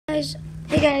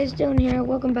Hey guys, Dylan here.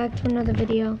 Welcome back to another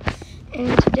video.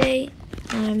 And today,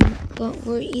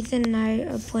 Ethan and I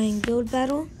are playing Build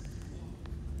Battle.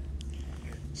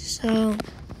 So,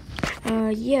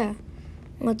 yeah,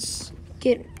 let's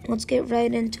get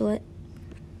right into it.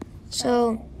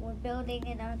 So we're building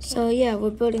an arcade. So yeah, we're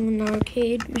building an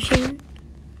arcade machine.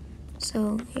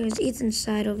 So here's Ethan's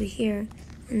side over here,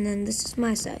 and then this is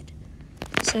my side.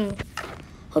 So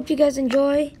hope you guys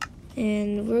enjoy,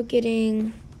 and we're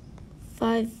getting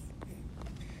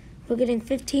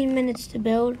 15 minutes to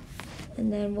build,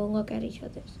 and then we'll look at each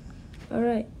other's. All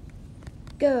right,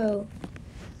 go.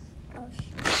 Oh,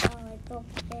 I thought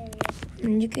there is.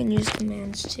 And you can use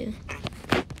commands too.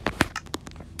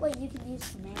 Wait, you can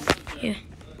use commands? Yeah.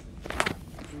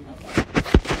 Okay.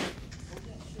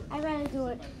 I'd rather do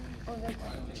it over there.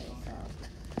 So.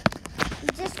 You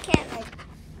just can't, like,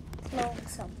 clone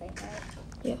something, right?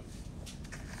 Yeah.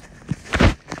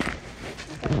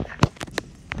 Okay.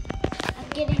 I'm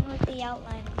getting with the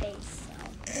outline base,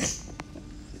 so.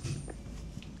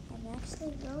 I'm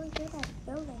actually really good at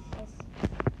building this.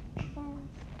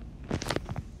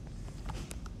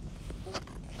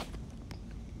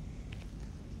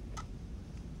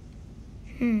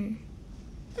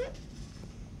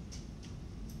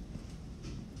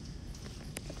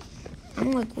 I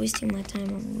don't like wasting my time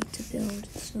on what to build,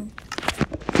 so.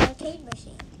 Arcade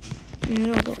machine.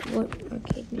 No, but what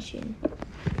arcade machine?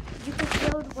 You can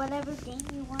build whatever game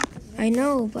you want to build. I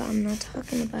know, but I'm not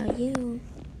talking about you.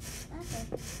 Okay.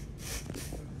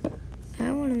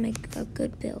 I want to make a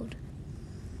good build.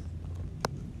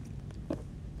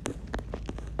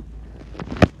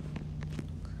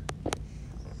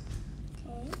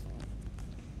 Okay.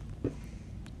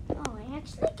 Oh, I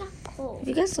actually got coal. If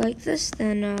you guys like this,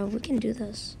 then we can do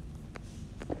this.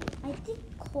 I did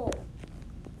coal.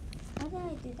 How did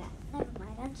I do that? Never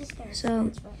mind. I'm just gonna So,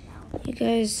 switch right now. you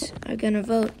guys are gonna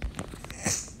vote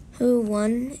who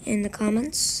won in the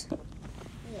comments.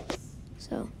 Yes.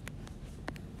 So,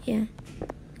 yeah,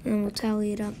 and we'll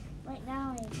tally it up. Right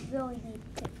now, I really need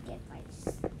to get my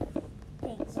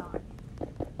things on.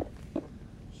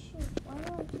 Shoot, why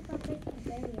do I keep on breaking the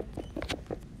barrier?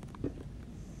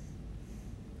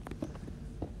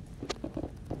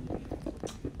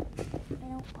 I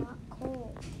don't want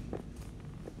coal.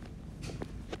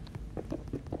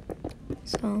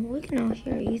 So we can all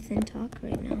hear Ethan talk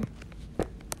right now.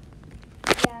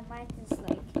 Yeah, mine is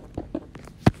like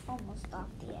almost off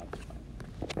the edge.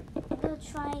 I'm gonna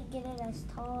try and get it as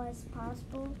tall as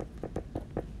possible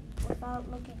without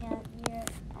looking at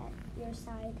your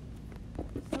side.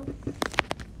 So,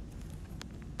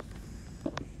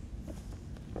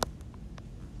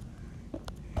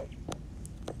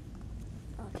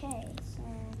 okay, so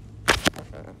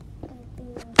I'm gonna do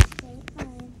a straight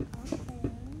line up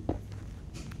there.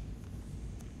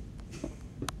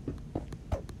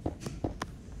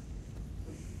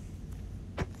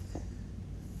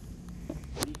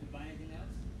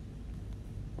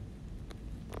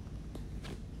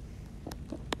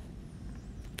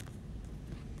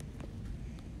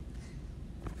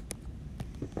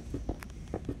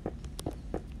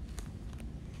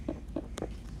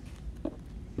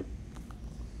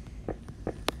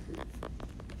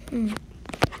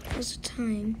 What's the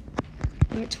time?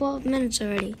 We're at 12 minutes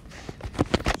already.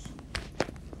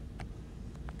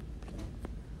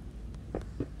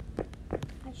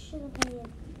 I should have made it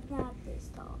not this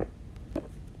tall.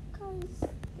 Because this is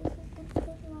going to take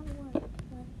a lot of work.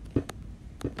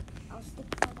 But I'll stick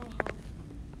to what I have.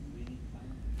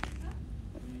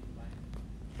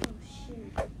 Oh,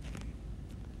 shoot.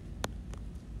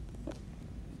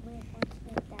 We want to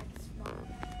make that small.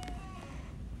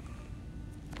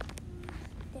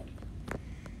 There.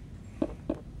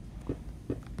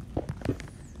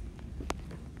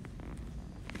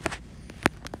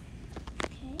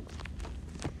 Okay.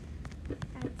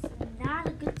 That's not a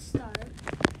good start,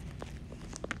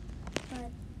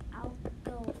 but I'll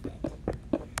go with it.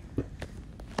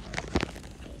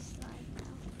 Okay, slide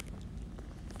now.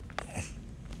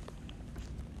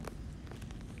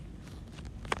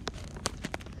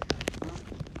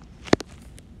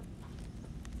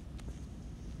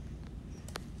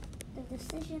 The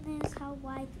decision is how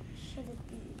wide should it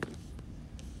be?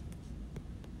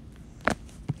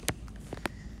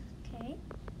 Okay.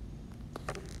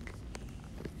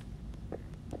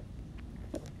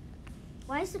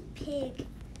 Why is a pig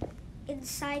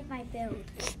inside my build?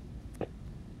 I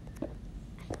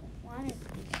don't want it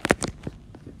to be.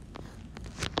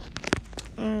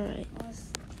 Alright. Unless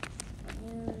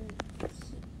you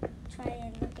try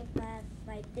and look at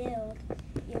my build,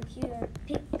 you'll hear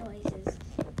pig noises.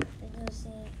 And you'll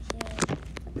say,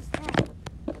 what's that?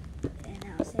 And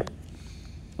I'll say,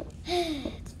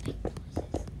 It's big noises.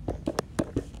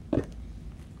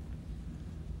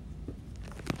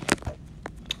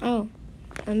 Oh,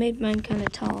 I made mine kind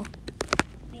of tall.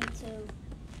 Me too.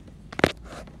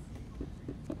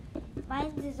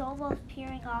 Mine is almost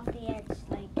peering off the edge,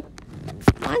 like.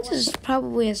 Mine's is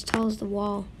probably as tall as the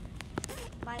wall.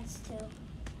 Mine's too.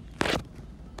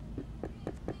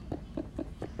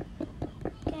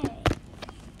 Okay.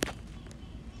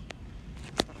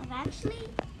 I'm actually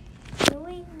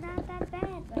doing not that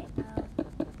bad right now.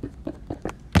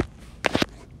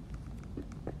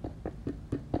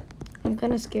 I'm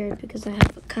kind of scared because I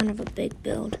have kind of a big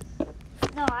build.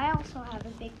 No, I also have a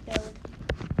big build.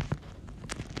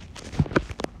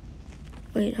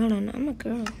 Wait, hold on. I'm a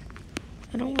girl.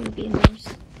 I don't want to be a nurse.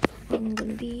 I'm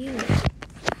going to be you.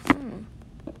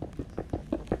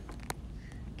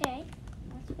 Okay,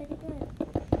 that's pretty good.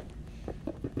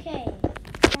 Okay,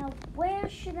 now where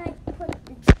should I put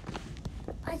the...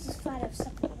 I just thought of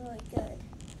something really good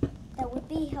that would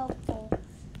be helpful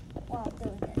while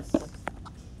doing this.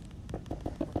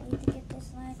 Need to get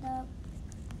this lined up.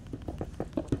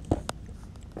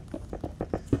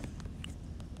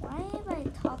 Why am I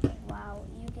talking while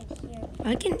you can hear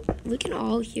me? We can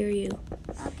all hear you.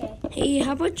 Okay. Hey,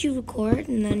 how about you record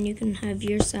and then you can have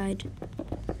your side,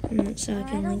 and so I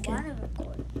can link I it. don't want to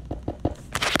record.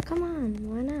 Come on,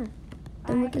 why not?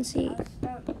 Then we can see. I'll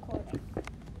start recording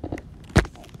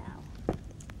right now.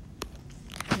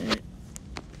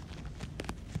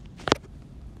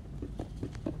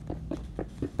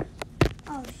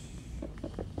 Oh,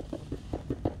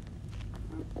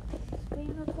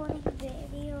 screen recording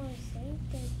video is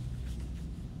saved.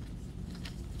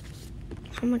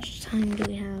 How much time do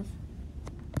we have?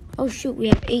 Oh shoot, we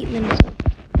have 8 minutes.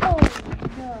 Oh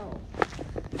no.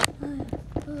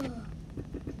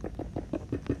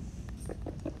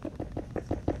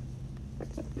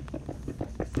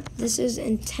 This is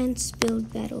intense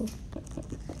build battle.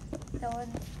 No one,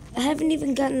 I haven't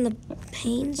even gotten the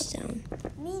panes down.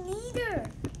 me neither.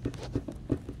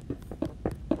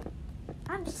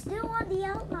 I'm still on the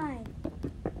outline.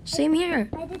 Same here.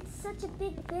 I did such a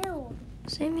big build.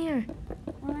 Same here.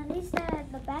 Well, at least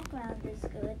the background is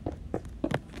good.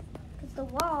 Because the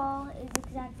wall is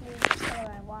exactly the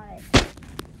color I wanted.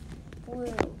 Blue.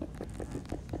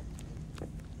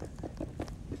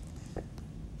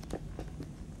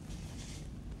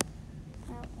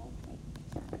 That won't take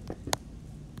time.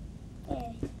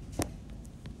 Okay.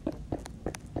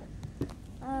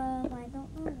 I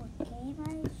don't know what game I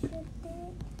should do.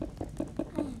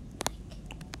 I am like...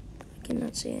 I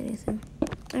cannot see anything.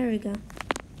 There we go.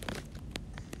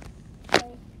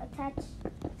 Okay, attach.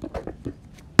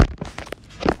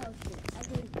 Oh shoot, I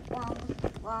did long,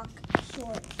 block,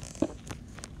 short.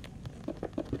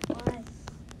 Why?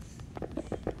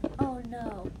 Oh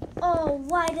no. Oh,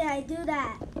 why did I do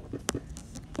that?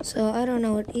 So I don't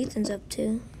know what Ethan's up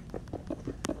to.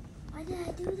 Why did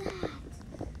I do that?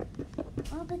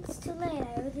 Oh, but it's too late.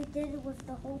 I already did it with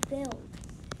the whole build.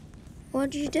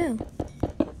 What'd you do?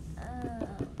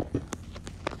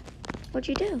 What'd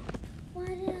you do? Why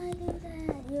did I do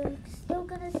that? You're still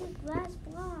gonna see grass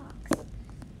blocks.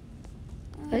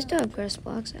 I still have grass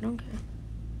blocks. I don't care.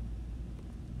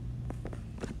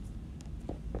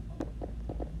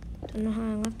 Don't know how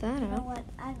I left that You know out. what?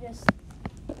 I'm just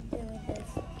doing this.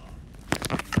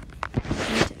 I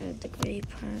need to add the gray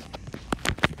part.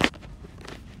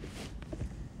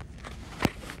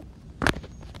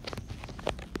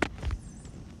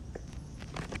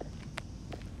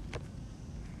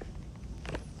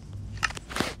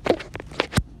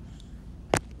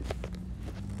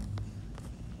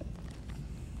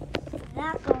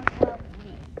 Not going well with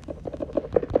me.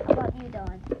 How about you,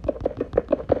 Dawn?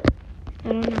 I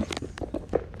don't know.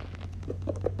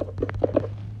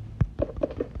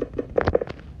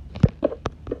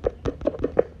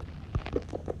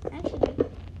 Actually,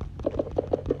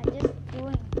 I'm just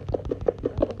doing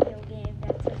a video game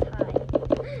that says hi.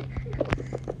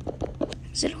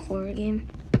 Is it a horror game?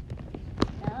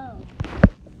 No.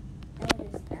 No, it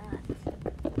is not.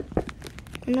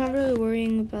 I'm not really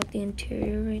worrying about the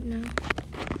interior right now.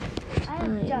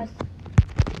 I'm Fine. just...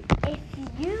 If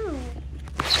you,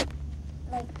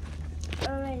 like,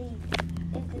 already...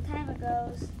 If the timer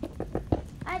goes...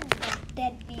 I'm like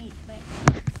dead beat right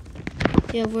now.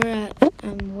 Yeah, we're at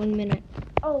 1 minute.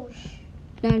 Oh,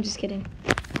 No, I'm just kidding.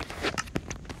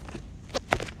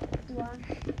 do I?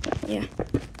 Yeah.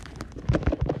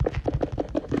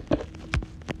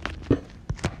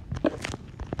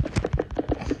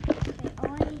 Okay, all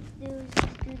I need to do is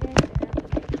just do this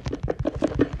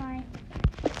and I'm fine.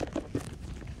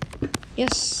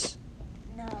 Yes.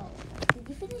 No. Did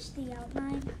you finish the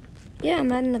outline? Yeah,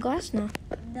 I'm adding the glass now.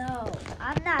 No,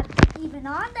 I'm not even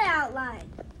on the outline.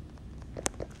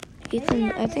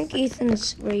 Ethan, I think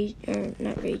Ethan's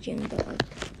not raging, but like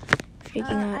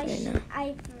freaking out right now.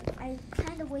 I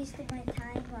kind of wasted my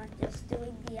time on just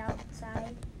doing the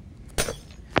outside.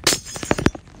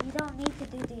 You don't need to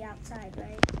do the outside,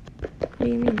 right? What do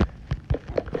you mean?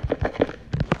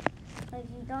 Like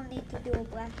you don't need to do a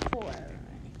black pour or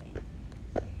anything,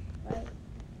 right?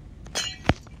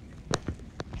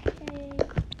 Okay,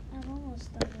 I'm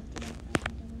almost done with the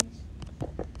outline anyways.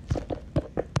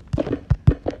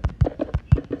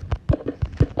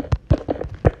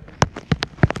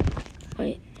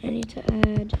 Wait, I need to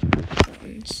add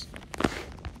buttons.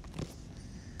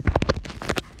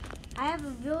 I have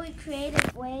a really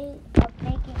creative way of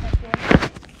making a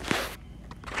joystick.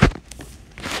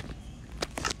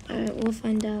 Alright, we'll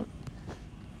find out.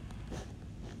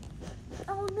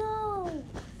 Oh no!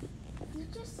 Did you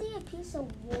just see a piece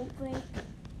of wool break?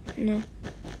 No.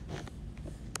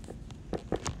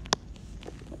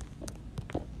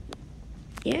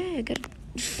 Yeah, I got a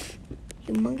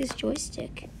humongous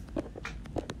joystick.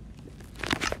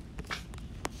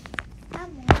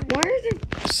 I'm worried. Why are there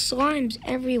slimes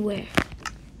everywhere?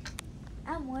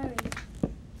 I'm worried.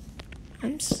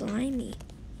 I'm slimy.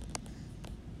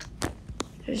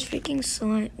 There's freaking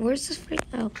slime. Where's this freak?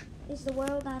 Oh. Is the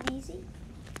world uneasy?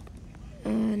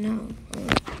 No.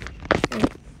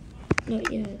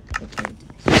 Not yet.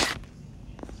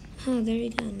 Oh, there you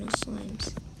go. No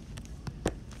slimes.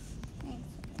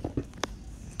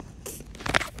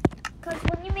 Because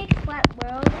when you make a flat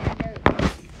world and they're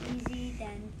easy,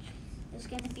 then there's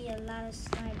going to be a lot of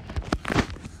slime.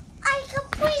 I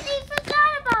completely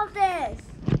forgot about this!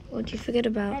 What'd you forget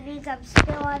about? That means I'm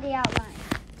still on the outline.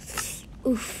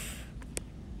 Oof.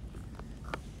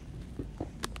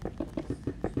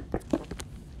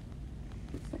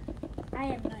 I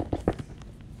am like...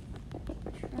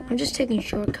 I'm just taking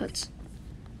shortcuts.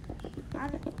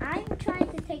 I'm trying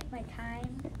to take my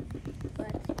time,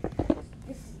 but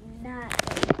this is not...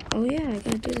 Oh yeah, I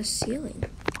gotta do the ceiling.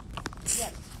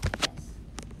 Yes.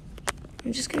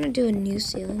 I'm just gonna do a new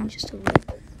ceiling just to look,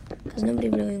 because nobody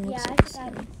really Yeah, looks I at the forgot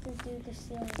ceiling. to do the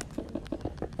ceiling too.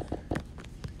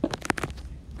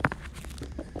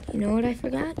 You know what I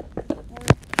forgot?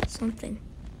 Something.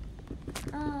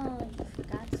 Oh, you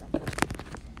forgot something.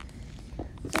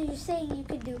 So you're saying you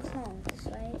can do clones,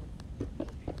 right?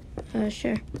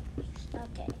 Sure.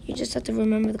 Okay. You just have to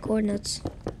remember the coordinates.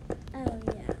 Oh,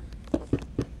 yeah.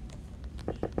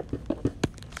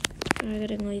 I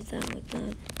gotta leave that like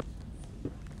that.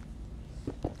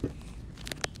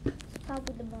 It's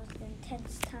probably the most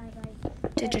intense time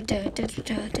I've...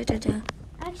 Da-da-da-da-da-da-da-da.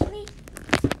 Actually,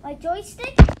 my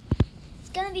joystick is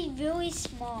gonna be really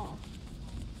small.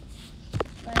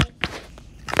 Right?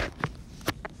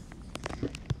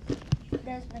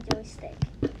 There's my joystick.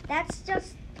 That's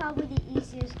just probably the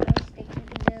easiest joystick you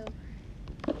can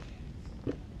do.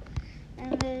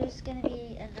 And there's gonna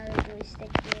be another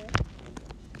joystick here.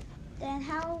 Then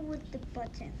how would the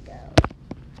button go?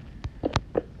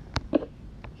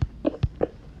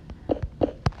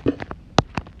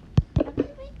 I'm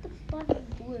gonna make the button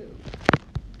blue.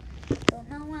 Don't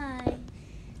know why,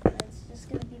 but it's just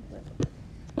gonna be blue.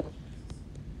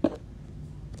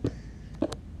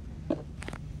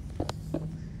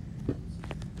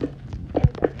 There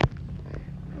we go.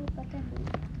 Blue button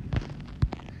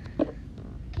blue.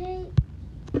 Okay.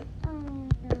 Oh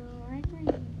no, I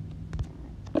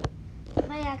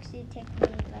might actually take me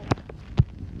like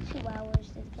 2 hours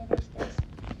to finish this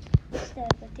instead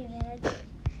of 15 minutes.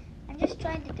 I'm just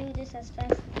trying to do this as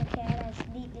fast as I can, as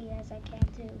neatly as I can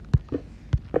too.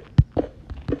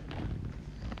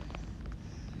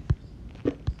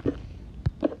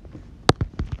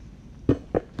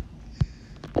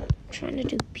 I'm trying to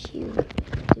do pew.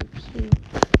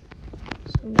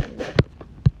 So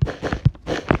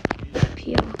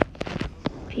pew.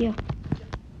 Pew.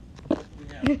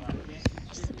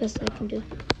 That's the best I can do.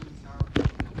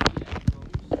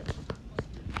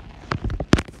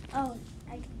 Oh,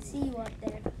 I can see you up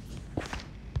there.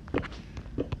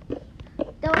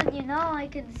 Dylan, you know I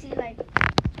can see like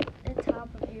the top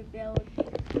of your build,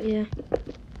 Yeah.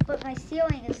 but my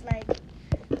ceiling is like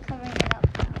covering it up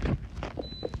now.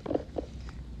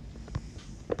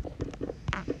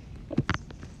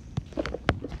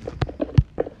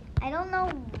 I don't know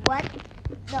what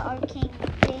the arcane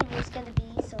thing was gonna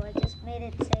be, so I just made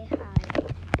it say hi.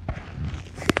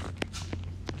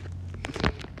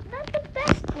 Not the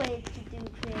best way to do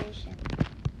creation.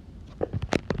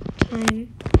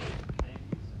 Time.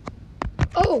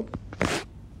 Oh!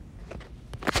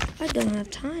 I don't have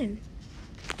time.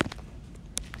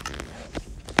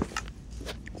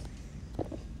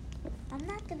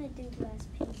 gonna do glass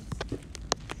panes.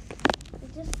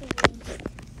 They're just for me.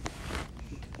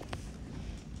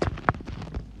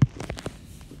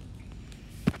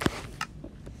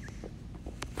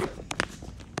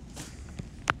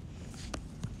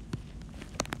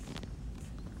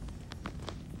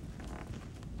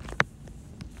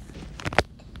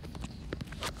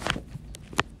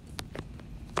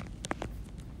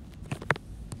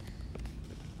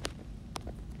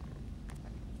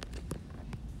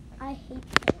 I hate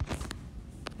paints.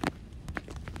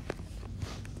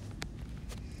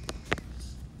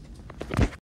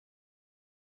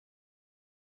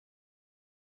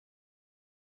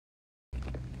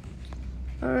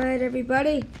 Alright,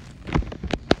 everybody.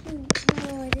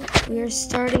 We are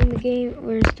starting the game.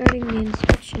 We're starting the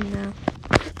inspection now.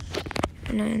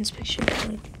 Or not inspection, but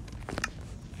like,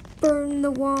 burn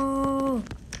the wall.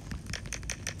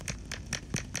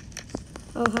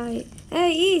 Oh, hi.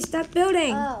 Hey, E, stop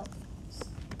building. Oh.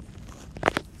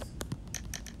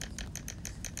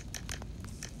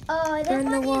 Oh, I didn't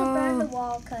want you to burn the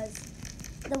wall because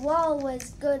the wall was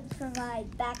good for my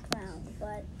background,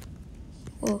 but...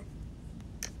 Oh.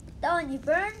 Don, you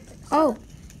burned? Oh.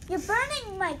 You're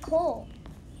burning my coal.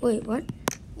 Wait, what?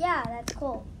 Yeah, that's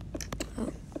coal. Oh.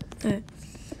 Alright.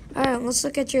 Alright, let's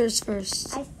look at yours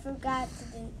first. I forgot to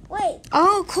do... Wait.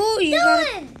 Oh, cool. You got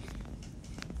it.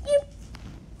 You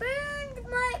burned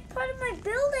part of my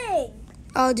building.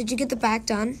 Oh, did you get the back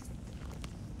done?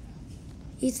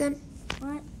 Ethan?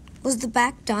 What? Was the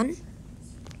back done?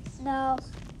 No.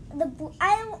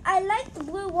 I like the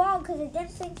blue wall because I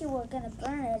didn't think you were going to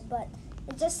burn it, but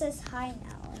it just says hi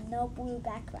now and no blue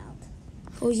background.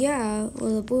 Oh, yeah.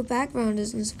 Well, the blue background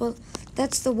isn't supposed...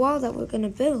 That's the wall that we're going to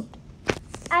build.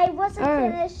 I wasn't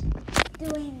Alright. finished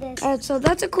doing this. Alright, so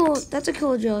that's a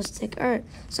cool joystick. Alright,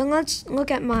 so let's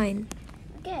look at mine.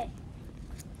 Okay.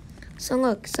 So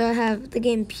look, so I have the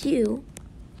game Pew.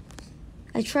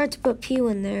 I tried to put Pew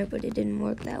in there, but it didn't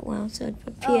work that well, so I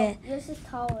put Pew. Oh, yours is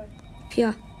taller.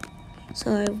 Pew.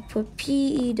 So I put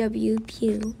P-E-W,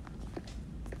 Pew.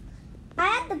 I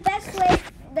had the best way,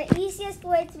 the easiest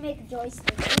way to make a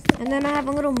joystick. And then I have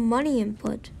a little money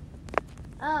input.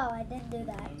 Oh, I didn't do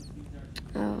that.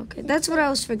 Oh, okay. That's what I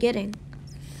was forgetting.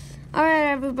 Alright,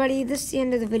 everybody. This is the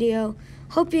end of the video.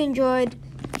 Hope you enjoyed.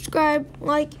 Subscribe,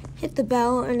 like, hit the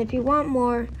bell, and if you want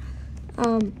more,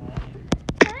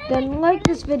 then like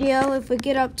this video. If we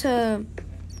get up to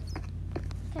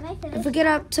Can I finish? If we get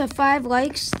up to 5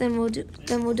 likes, then we'll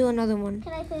do another one.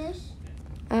 Can I finish?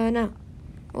 No.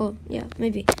 Well, yeah,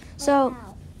 maybe. So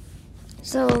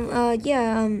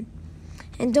yeah,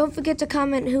 and don't forget to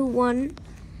comment who won,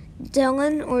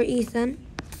 Dylan or Ethan.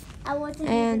 I wasn't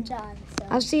And even done. So.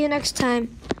 I'll see you next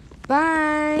time.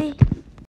 Bye.